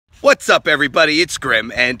What's up, everybody? It's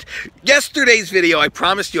Grim, and yesterday's video, I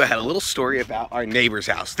promised you I had a little story about our neighbor's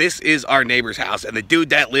house. This is our neighbor's house, and the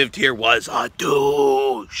dude that lived here was a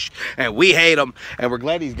douche, and we hate him, and we're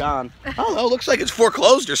glad he's gone. I don't know, looks like it's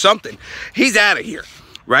foreclosed or something. He's out of here,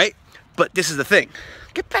 right? But this is the thing.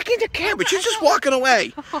 Get back in the camera, you're just walking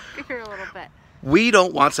away. Here a little bit. We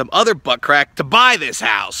don't want some other butt crack to buy this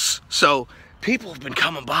house, so people have been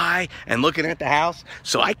coming by and looking at the house,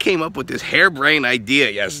 so I came up with this harebrained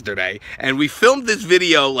idea yesterday, and we filmed this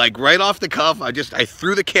video like right off the cuff. I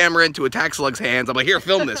threw the camera into a tax slug's hands. I'm like, here,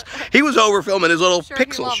 film this. He was over filming his little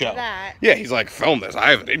pixel show. That. Yeah, he's like, film this.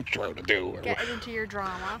 I have an intro to do. Get into your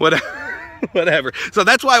drama. Whatever. So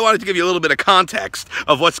that's why I wanted to give you a little bit of context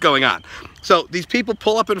of what's going on. So these people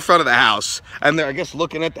pull up in front of the house, and they're, I guess,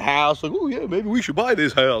 looking at the house, like, oh yeah, maybe we should buy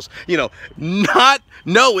this house. You know, not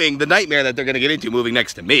knowing the nightmare that they're going to get into moving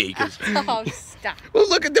next to me. Oh, stop. Well,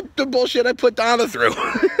 look at the bullshit I put Donna through.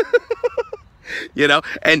 You know,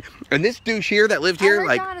 and this douche here that lived here,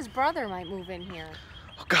 like, Donna's brother might move in here.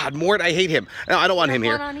 Oh God, Mort, I hate him. No, I don't want him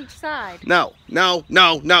here. One on each side. No.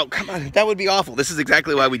 Come on, that would be awful. This is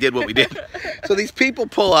exactly why we did what we did. So these people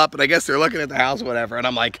pull up, and I guess they're looking at the house or whatever, and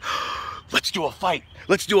I'm like, let's do a fight.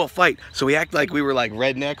 Let's do a fight. So we act like we were like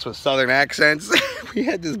rednecks with southern accents. We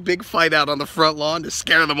had this big fight out on the front lawn to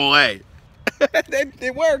scare them away.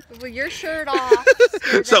 It worked. With your shirt off.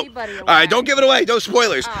 So, all right, don't give it away. No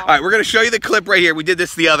spoilers. Oh. All right, we're going to show you the clip right here. We did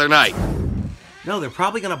this the other night. No, they're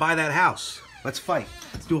probably going to buy that house. Let's fight.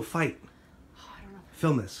 Let's do a fight. Oh, I don't know.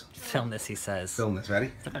 Film this. Film this, he says. Film this.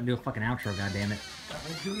 Ready? I'm gonna do a fucking outro, goddammit.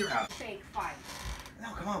 Do your outro. Fake fight.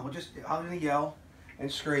 No, come on. I'm going to yell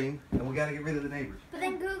and scream, and we got to get rid of the neighbors. But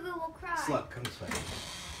then Google will cry. Slut, come this way.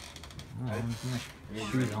 Oh, I'm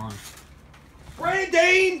gonna shoes on.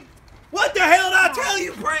 Brandine! What the hell did I tell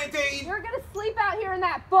you, Brandine? You're gonna sleep out here in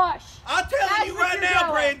that bush. I'm telling you right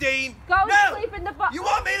now, Brandine. Go no. sleep in the bush. You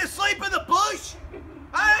want me to sleep in the bush?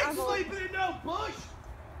 I ain't sleeping in no bush.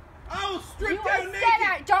 I will strip down naked.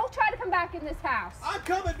 Out. Don't try to come back in this house. I'm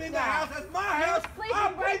coming in the house. That's my house.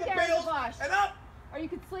 I'll pay the bills. And up. Or you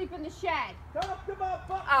could sleep in the shed. Come up to my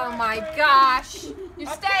butt. Oh my gosh.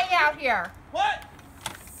 You're staying out here. What?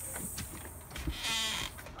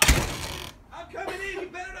 I'm coming in. You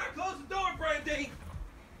better not close the door, Brandine.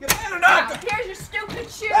 You better not. Now, here's your stupid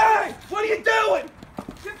shoes. Hey, what are you doing?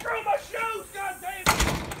 You threw my shoes, goddammit.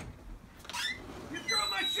 You threw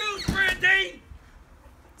my shoes, Brandine.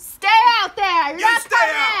 Stay out there. You're not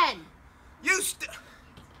coming in.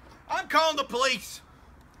 I'm calling the police.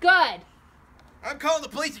 Good. I'm calling the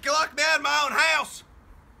police. You can lock me out of my own house.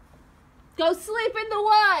 Go sleep in the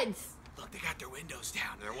woods. Look, they got their windows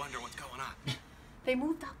down. They're wondering what's going on. They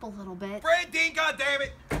moved up a little bit. Brandine,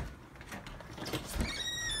 goddammit.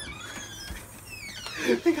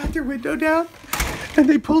 They got their window down, and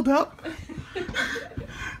they pulled up.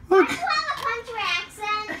 Look. Why do you have a country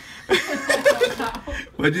accent?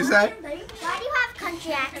 What'd you say? Why do you have a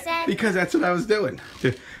country accent? Because that's what I was doing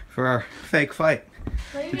for our fake fight.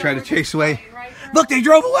 To try to chase away. Look, they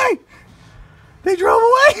drove away. They drove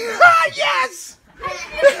away. Yes. I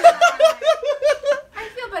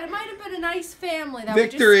feel bad. It might have been a nice family that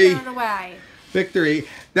Victory. were just scared away. Victory.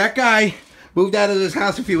 That guy moved out of this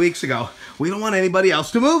house a few weeks ago. We don't want anybody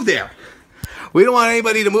else to move there. We don't want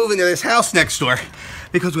anybody to move into this house next door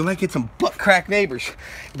because we might get some butt crack neighbors.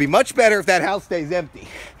 It'd be much better if that house stays empty.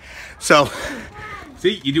 So,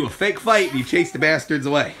 see, you do a fake fight and you chase the bastards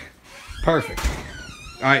away. Perfect.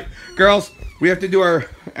 All right, girls, we have to do our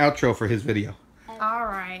outro for his video. All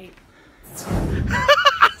right.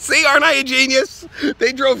 See, aren't I a genius?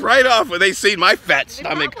 They drove right off when they seen my fat They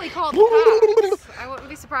stomach. probably called the cops. I wouldn't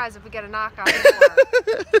be surprised if we get a knock on the door.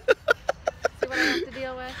 See what I have to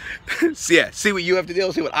deal with? Yeah, see what you have to deal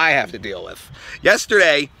with, see what I have to deal with.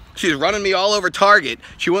 Yesterday, she was running me all over Target.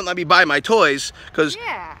 She wouldn't let me buy my toys because...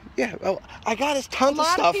 Yeah, well, I got us tons of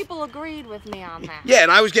stuff. A lot of people agreed with me on that. Yeah,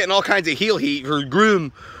 and I was getting all kinds of heel heat for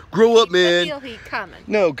Grim. Grow up, man. Heel heat coming.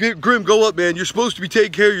 No, Grim, go up, man. You're supposed to be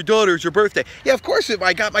taking care of your daughter. It's her birthday. Yeah, of course.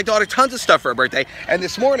 I got my daughter tons of stuff for her birthday. And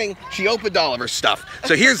this morning, she opened all of her stuff.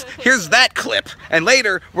 So here's that clip. And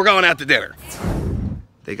later, we're going out to dinner.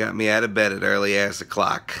 They got me out of bed at early ass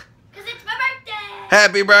o'clock. Because it's my birthday.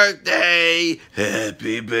 Happy birthday.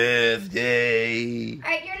 Happy birthday. All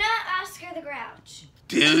right, you're not Oscar the Grouch.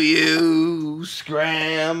 Do you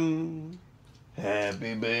scram?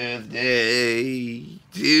 Happy birthday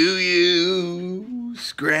to you,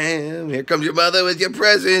 scram. Here comes your mother with your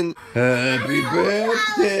present. Happy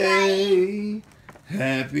birthday.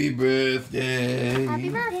 Happy birthday. Happy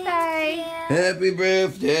birthday. Happy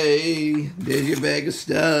birthday. There's your bag of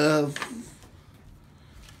stuff.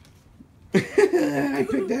 I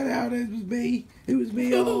picked that out. It was me. It was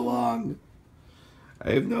me all along.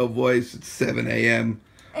 I have no voice. It's 7 a.m.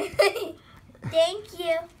 Thank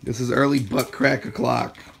you. This is early butt crack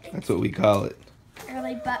o'clock. That's what we call it.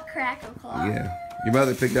 Early butt crack o'clock. Yeah. Your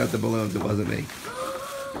mother picked out the balloons. It wasn't me.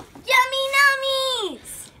 Yummy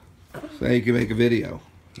nummies. So now you can make a video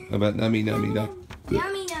about nummy nummy nut.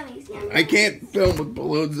 Yummy nummies. Yummy. I can't film with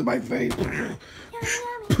balloons in my face. Yummy, yummy.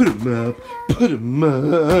 Put 'em up. Put 'em up.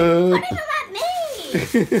 Put it at me.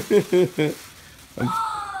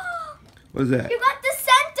 What's that? You got the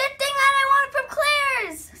scented thing that I wanted from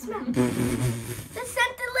Claire's. Smell. The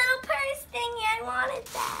scented little purse thingy. I wanted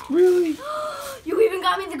that. Really? You even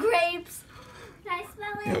got me the grapes. Can I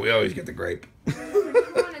smell it? Yeah, we always get the grape. I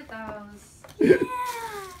wanted those. Yeah.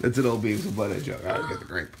 That's an old Beavis and Butthead joke. I always get the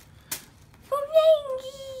grape.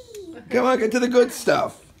 Fumangi. Come on, get to the good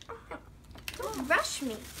stuff. Don't rush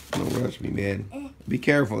me. Don't rush me, man. Be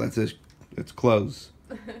careful. That's clothes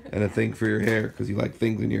and a thing for your hair because you like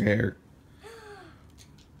things in your hair.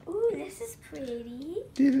 Ooh, this is pretty.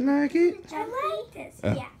 Didn't like it? I like this.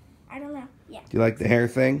 Yeah. I don't know. Yeah. Do you like the hair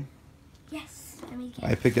thing? Yes. Let me I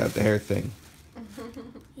get picked out the hair thing.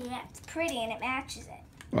 Yeah, it's pretty and it matches it.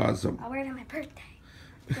 Awesome. I'll wear it on my birthday.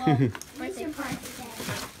 Well, birthday party.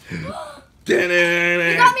 You You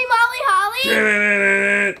got me Molly Holly?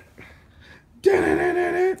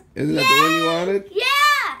 Isn't that the one you wanted? Yeah.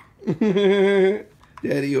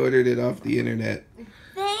 Daddy ordered it off the internet.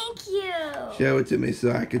 Thank you. Show it to me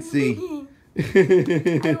so I could see.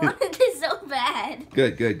 I wanted this so bad.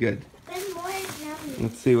 Good. There's more nummies.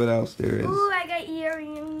 Let's see what else there is. Ooh, I got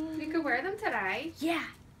earrings. You could wear them today. Yeah.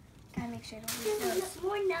 Gotta make sure I don't lose those.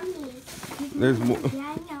 More nummies. There's more.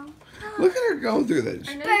 Yeah, I know. Look at her going through this.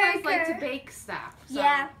 I know you guys like to Burger. bake stuff. So.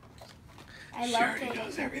 Yeah. I She love already it.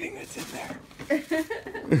 knows everything that's in there. That's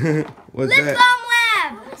What's Lip that? balm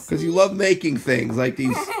lab. Because you love making things like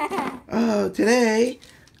these. Oh, today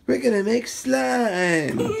we're gonna make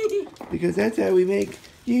slime because that's how we make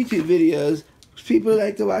YouTube videos. People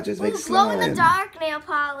like to watch us make Ooh, glow in the slime. dark nail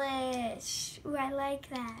polish. Ooh, I like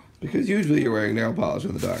that. Because usually you're wearing nail polish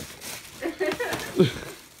in the dark.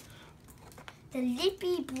 The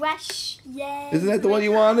lippy brush. Yay. Isn't that the one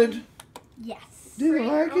you wanted? Yes. Didn't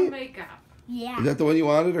like it. makeup. Yeah. Is that the one you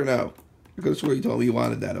wanted or no? I could have sworn you told me you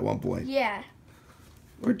wanted that at one point. Yeah.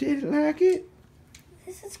 Or didn't like it?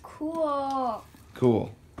 This is cool.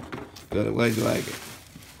 Cool. Good. I'm glad you like it.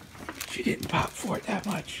 She didn't pop for it that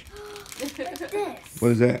much. What's this?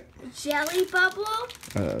 What is that? Jelly bubble?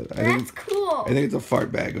 I That's cool. think it's a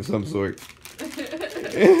fart bag of some sort. Your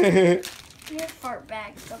fart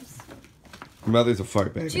bag. Some Your mother's a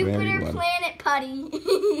fart bag. whatever you Jupiter want. Planet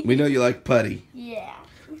Putty. We know you like putty. Yeah.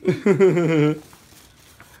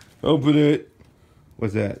 Open it.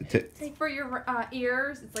 What's that? It's for your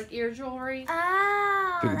ears. It's like ear jewelry.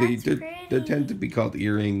 Oh, that's pretty. They tend to be called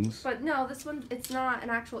earrings. But no, this one, it's not an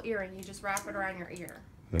actual earring. You just wrap it around your ear.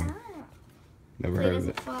 Oh, Never so it heard of doesn't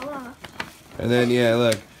it. fall off. And then, yeah,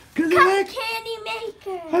 look. Cause Cotton candy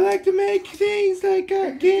maker. I like to make things like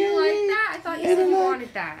candy. You like that? I thought you And said you I like-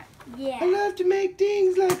 wanted that. Yeah. I love to make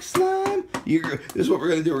things like slime. This is what we're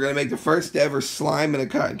going to do. We're going to make the first ever slime in a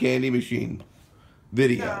cotton candy machine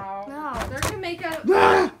video. No. They're going to make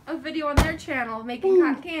Ah! a video on their channel making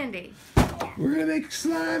cotton candy. We're going to make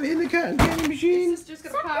slime in the cotton candy machine. This is just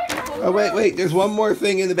going to pop and hold. Oh, wait. There's one more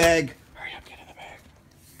thing in the bag. Hurry up, get in the bag.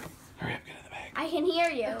 Hurry up, get in the bag. I can hear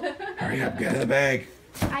you. Hurry up, get in the bag.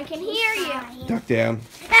 I can hear you. Duck down.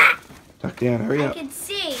 Ah, Duck down, hurry I up. can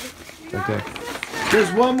see. Okay.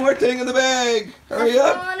 There's one more thing in the bag. Hurry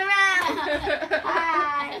up. Going around.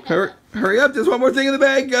 Hi. Hurry up, there's one more thing in the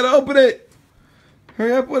bag. You gotta open it.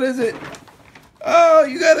 Hurry up, what is it? Oh,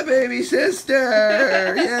 you got a baby sister.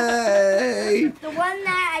 Yay. The one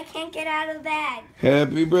that I can't get out of the bag.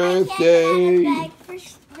 Happy I can't get out of the birthday bag.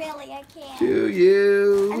 Really, I can't. to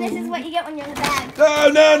you. And this is what you get when you're in the bag. Oh,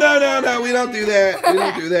 no. We don't do that. We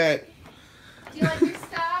don't do that. Do you like your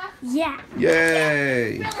stuff? Yeah.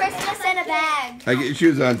 Yay. Christmas in a bag. I get your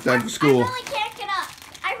shoes on. It's time for school. I really can't get up.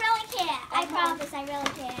 I really can't. I promise I really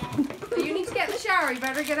can't. So you need to get in the shower. You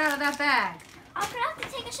better get out of that bag. I'm gonna have to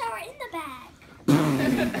take a shower in the bag.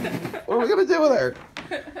 What are we going to do with her?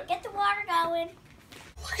 Get the water going.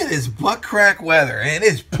 Look at this butt crack weather. And it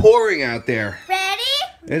is pouring out there. Ready?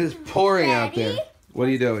 It is pouring out there. Ready? What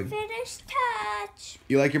are you doing? Finish touch.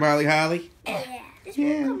 You like your Marley Holly? Yeah. This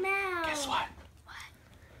Yeah. will come out. Guess what?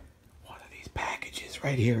 One of these packages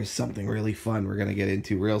right here is something really fun we're going to get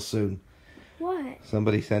into real soon. What?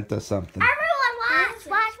 Somebody sent us something. Everyone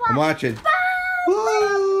watch. I'm watching. Bow,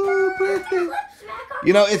 Woo! bow, Birthday. bow. Smack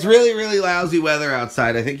You know, it's really, really lousy weather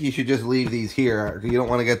outside. I think you should just leave these here. You don't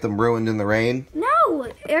want to get them ruined in the rain. No,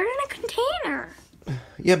 they're in a container.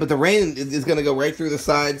 Yeah, but the rain is going to go right through the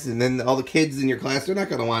sides, and then all the kids in your class, they're not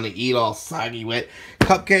going to want to eat all soggy, wet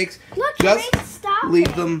cupcakes. Look, just stop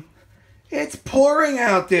leave them. It's pouring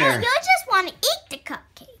out there. No, you just want to eat the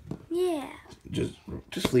cupcake. Yeah.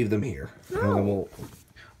 Just leave them here. No. And then we'll...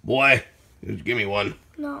 Boy, just give me one.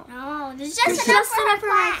 No. No, there's just enough for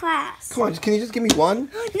my class. Come on, can you just give me one?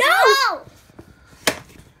 No!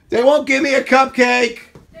 They won't give me a cupcake.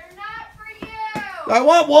 They're not for you. I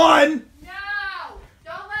want one. No.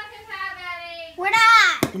 Don't let him have any. We're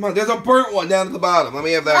not. Come on, there's a burnt one down at the bottom. Let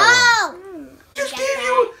me have that one. No. Just gave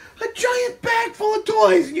you a giant bag full of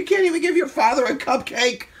toys, and you can't even give your father a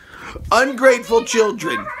cupcake. Ungrateful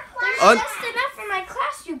children. There's just enough for my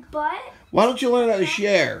class, you butt. Why don't you learn how to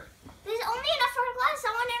share? There's only enough for her class.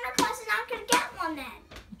 Someone in her class is not going to get one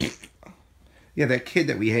then. Yeah, that kid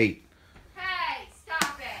that we hate. Hey,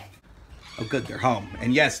 stop it. Oh, good, they're home.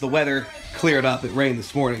 And yes, the weather cleared up. It rained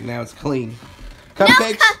this morning. Now it's clean. No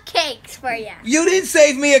Cupcakes? cupcakes for you. You didn't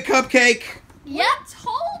save me a cupcake. Yep.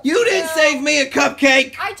 You didn't save me a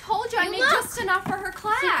cupcake. I told you I made just enough for her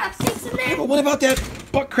class. Cupcakes in Yeah, there. but what about that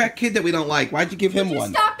butt crack kid that we don't like? Why'd you give him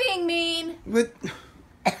one? Stop being mean. But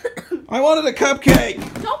I wanted a cupcake.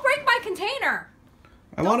 Don't break my container.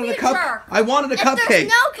 I wanted be a a cup. jerk. I wanted a cupcake.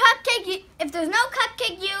 If there's no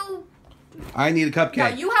cupcake, you. I need a cupcake. Yeah,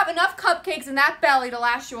 you have enough cupcakes in that belly to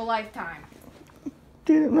last you a lifetime.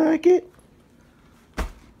 Didn't like it.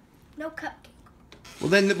 No cupcake. Well,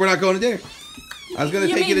 then we're not going to dinner. I was going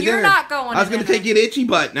to take you to dinner. You're not going to I was going to take you to Itchy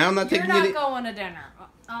Butt. Now I'm not You're taking you not to... going to dinner.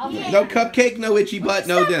 No cupcake, no Itchy Butt,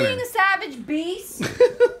 no Stop dinner. being a savage beast.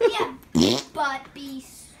 Yeah. Butt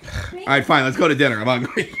beast. All right, fine. Let's go to dinner. I'm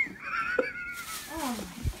hungry. Oh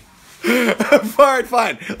All right,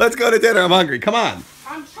 fine. Let's go to dinner. I'm hungry. Come on.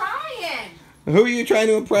 I'm trying. Who are you trying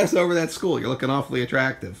to impress over that school? You're looking awfully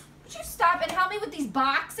attractive. Would you stop and help me with these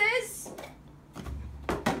boxes?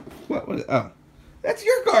 What? Oh, that's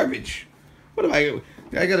your garbage. What am I?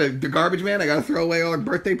 I got the garbage man. I got to throw away all the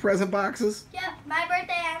birthday present boxes. Yeah, my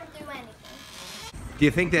birthday, I don't do anything. Do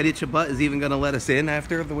you think that Itchy Butt is even going to let us in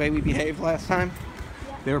after the way we behaved last time?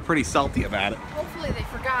 Yeah. They were pretty salty about it. Hopefully they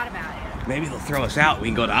forgot about it. Maybe they'll throw us out. We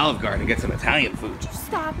can go to Olive Garden and get some Italian food.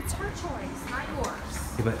 Stop. It's her choice, not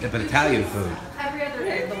yours. Yeah, but Italian food. Every other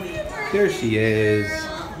day of the week. There she is.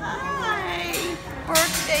 Hi,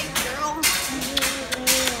 birthday girl.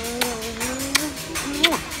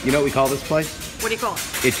 You know what we call this place? What do you call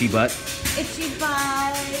it? Itchy Butt. Itchy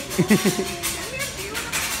butt.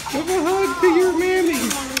 Give a hug to your mammy.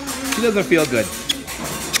 She doesn't feel good.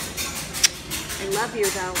 I love you,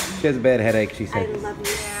 though. She has a bad headache, she I said. love you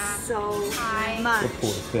so The much.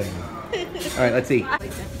 poor thing. All right, let's eat.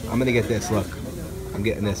 I'm gonna get this. Look, I'm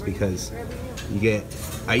getting this because you get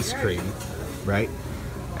ice cream, right?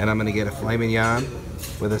 And I'm gonna get a filet mignon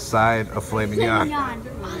with a side of filet mignon.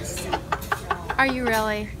 Are you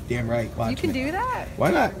really? Damn right. Watch You can me. do that? Why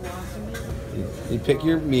not? You pick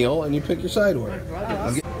your meal and you pick your side order.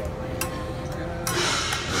 There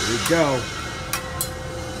we go.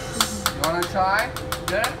 You wanna try?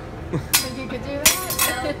 Yeah? Think you could do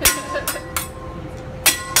that?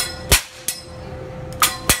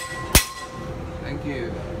 Thank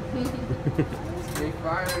you. Stay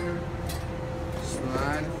fire.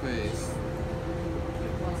 Smile face.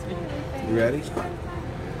 You ready?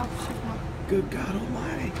 Good God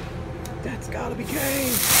Almighty. That's gotta be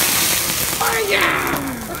game. Fire!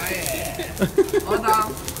 Hold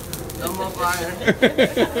on. No more fire. Oh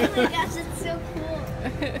my gosh, it's so cool.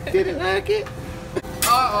 Didn't like it?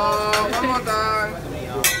 Uh-oh. One more time.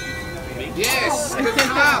 Yes. Good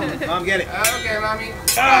job. Mom, get it. Okay, mommy.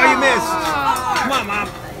 Oh, you missed. Come on, Mom.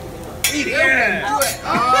 Eat it. Yeah. Do it. Oh,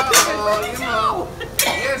 you know.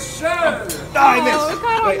 Yes, sir. Oh, I missed.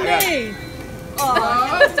 Wait, I got it.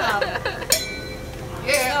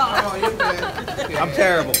 Yeah. Oh, you're good. I'm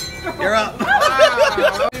terrible. You're up.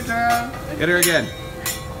 Wow. Your turn. Get her again.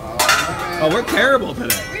 Oh, Oh, we're terrible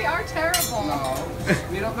today. We are terrible. no.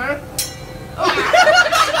 Middle turn.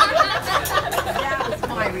 That was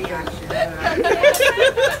my reaction.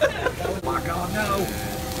 Oh, no.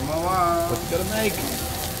 Come on. What's it gonna make?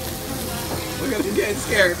 Look at him getting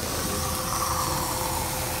scared.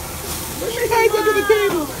 Look at hides under the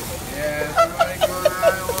table. Yes, very good.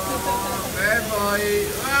 Bad boy.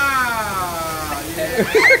 Wow. Yeah.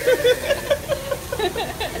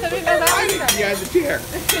 Hiding behind the chair.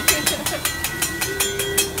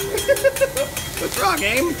 What's wrong,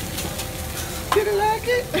 Aim? Didn't like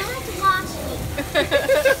it? Don't watch me.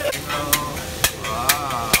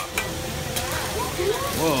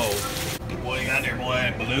 Whoa. What do you got there,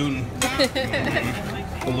 boy, balloon.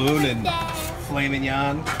 Balloon and flaming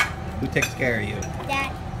yon. Who takes care of you?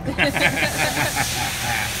 Dad.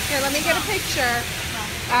 Here, let me get a picture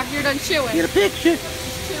after you're done chewing. Get a picture.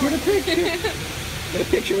 Get a picture. Get a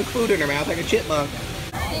picture with food in her mouth like a chipmunk.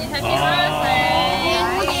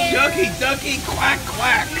 Ducky, ducky, quack,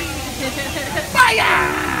 quack. Fire!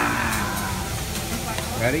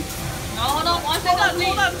 Ready? No, hold on. One second.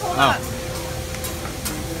 Hold on.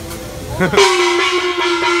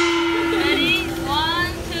 Ready?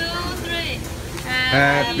 1, 2, 3.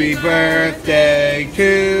 Happy birthday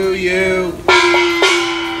to you.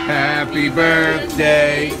 Happy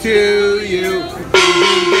birthday to you.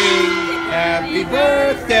 Happy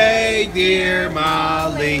birthday, dear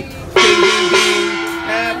Molly. Ding, ding, ding.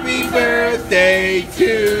 Happy birthday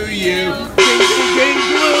to you. Ding, ding, ding,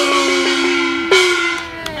 gloom.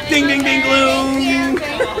 Ding, ding, ding, gloom.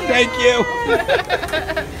 Thank you.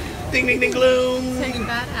 Ding, ding, ding, gloom. Take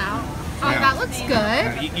that out. Oh, that looks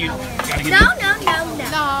good. You gotta get No.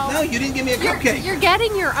 No. No, you didn't give me a cupcake. You're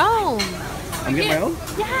getting your own. I'm getting my own?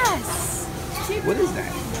 Yes. What is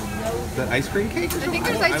that? Is that ice cream cake or I something? think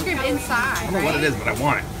there's ice cream I inside. don't know what it is, but I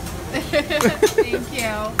want it. Thank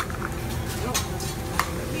you.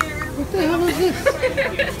 What the hell is this?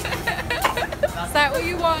 Is that what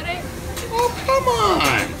you wanted? Oh, come on.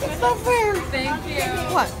 That's not fair. Thank you.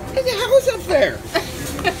 What? How is that fair?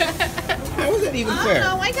 How is that even fair?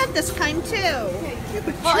 Oh, I got this kind too.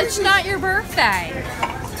 Well, it's not your birthday.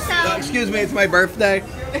 Excuse me, it's my birthday.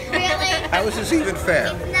 Really? How is this even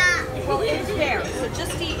fair? Nah. Well, it's fair. So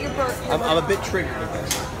just eat your birthday. I'm a bit triggered with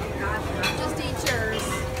this. Just eat yours.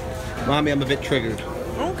 Mommy, I'm a bit triggered. I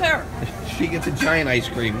don't care. She gets a giant ice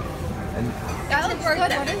cream. And That looks good.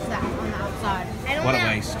 What is that on the outside? I don't what a know.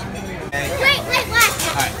 waste. Wait.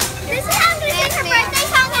 Alright, This is how I'm gonna sing her birthday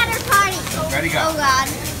song at her party. ready, go. Oh God.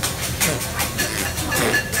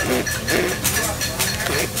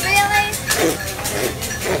 Really?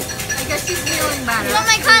 I guess she's feeling better. What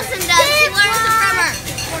my cousin does. She learns it from her.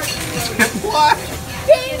 What?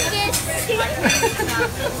 Dingus.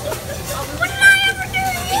 What did I ever do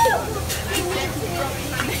to you?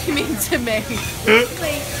 You mean to me.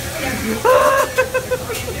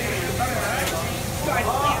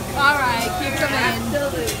 All right, keep them in.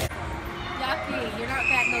 Yucky, you're not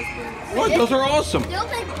patting those boots. What? Those are awesome. They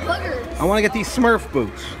look like boogers. I want to get these Smurf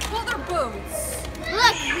boots. Well, they're boots.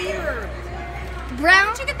 Look. Weird. Why Brown.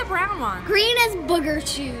 don't you get the brown one? Green as booger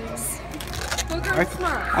shoes. Booger I, and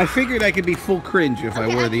Smurf. I figured I could be full cringe if I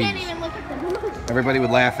wore I these. can't even look at them. Everybody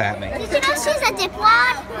would laugh at me. Did you know she's a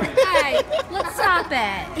dipwad? Hey, let's stop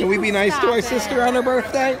it. Can we be nice to our Stop it. sister on her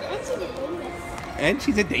birthday? And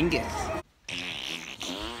she's a dingus.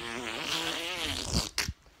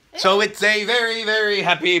 So it's a very, very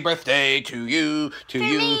happy birthday to you,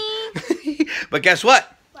 But guess what?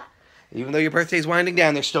 What? Even though your birthday is winding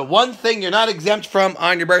down, there's still one thing you're not exempt from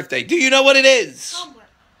on your birthday. Do you know what it is?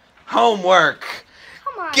 Homework.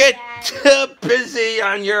 Come on, Get Dad. busy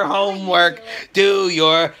on your homework. Do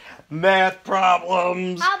your math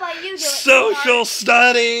problems, How about you do it? social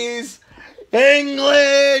studies,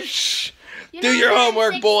 English. You Do know your you're in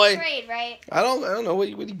homework, sixth boy. Grade, right? I don't know. What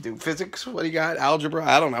do you do? Physics? What do you got? Algebra?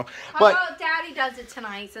 I don't know. How But about Daddy does it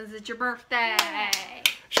tonight since it's your birthday?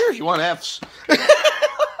 sure, if you want Fs.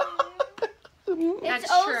 It's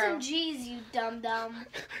That's O's true. and G's, you dum-dum.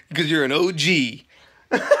 Because you're an OG.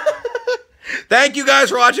 Thank you guys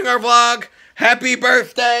for watching our vlog. Happy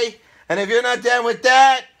birthday. And if you're not done with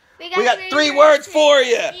that, we got 3 words for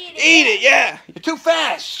you. Eat it, yeah. You're too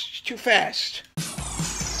fast. You're too fast.